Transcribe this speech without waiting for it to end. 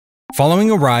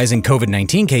Following a rise in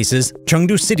COVID-19 cases,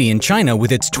 Chengdu City in China,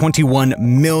 with its 21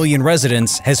 million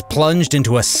residents, has plunged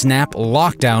into a snap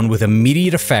lockdown with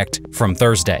immediate effect from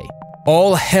Thursday.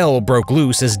 All hell broke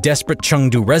loose as desperate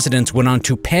Chengdu residents went on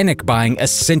to panic buying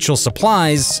essential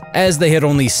supplies, as they had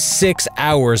only 6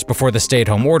 hours before the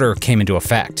stay-at-home order came into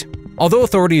effect. Although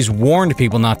authorities warned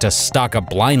people not to stock up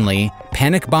blindly,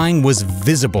 panic buying was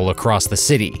visible across the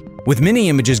city, with many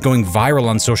images going viral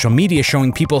on social media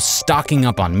showing people stocking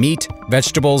up on meat,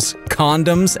 vegetables,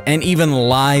 condoms, and even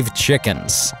live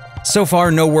chickens. So far,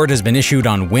 no word has been issued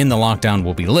on when the lockdown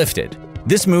will be lifted.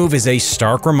 This move is a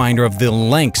stark reminder of the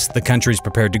lengths the country is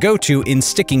prepared to go to in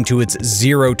sticking to its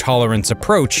zero-tolerance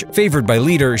approach favored by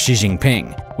leader Xi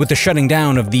Jinping, with the shutting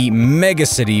down of the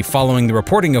megacity following the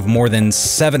reporting of more than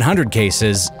 700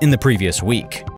 cases in the previous week.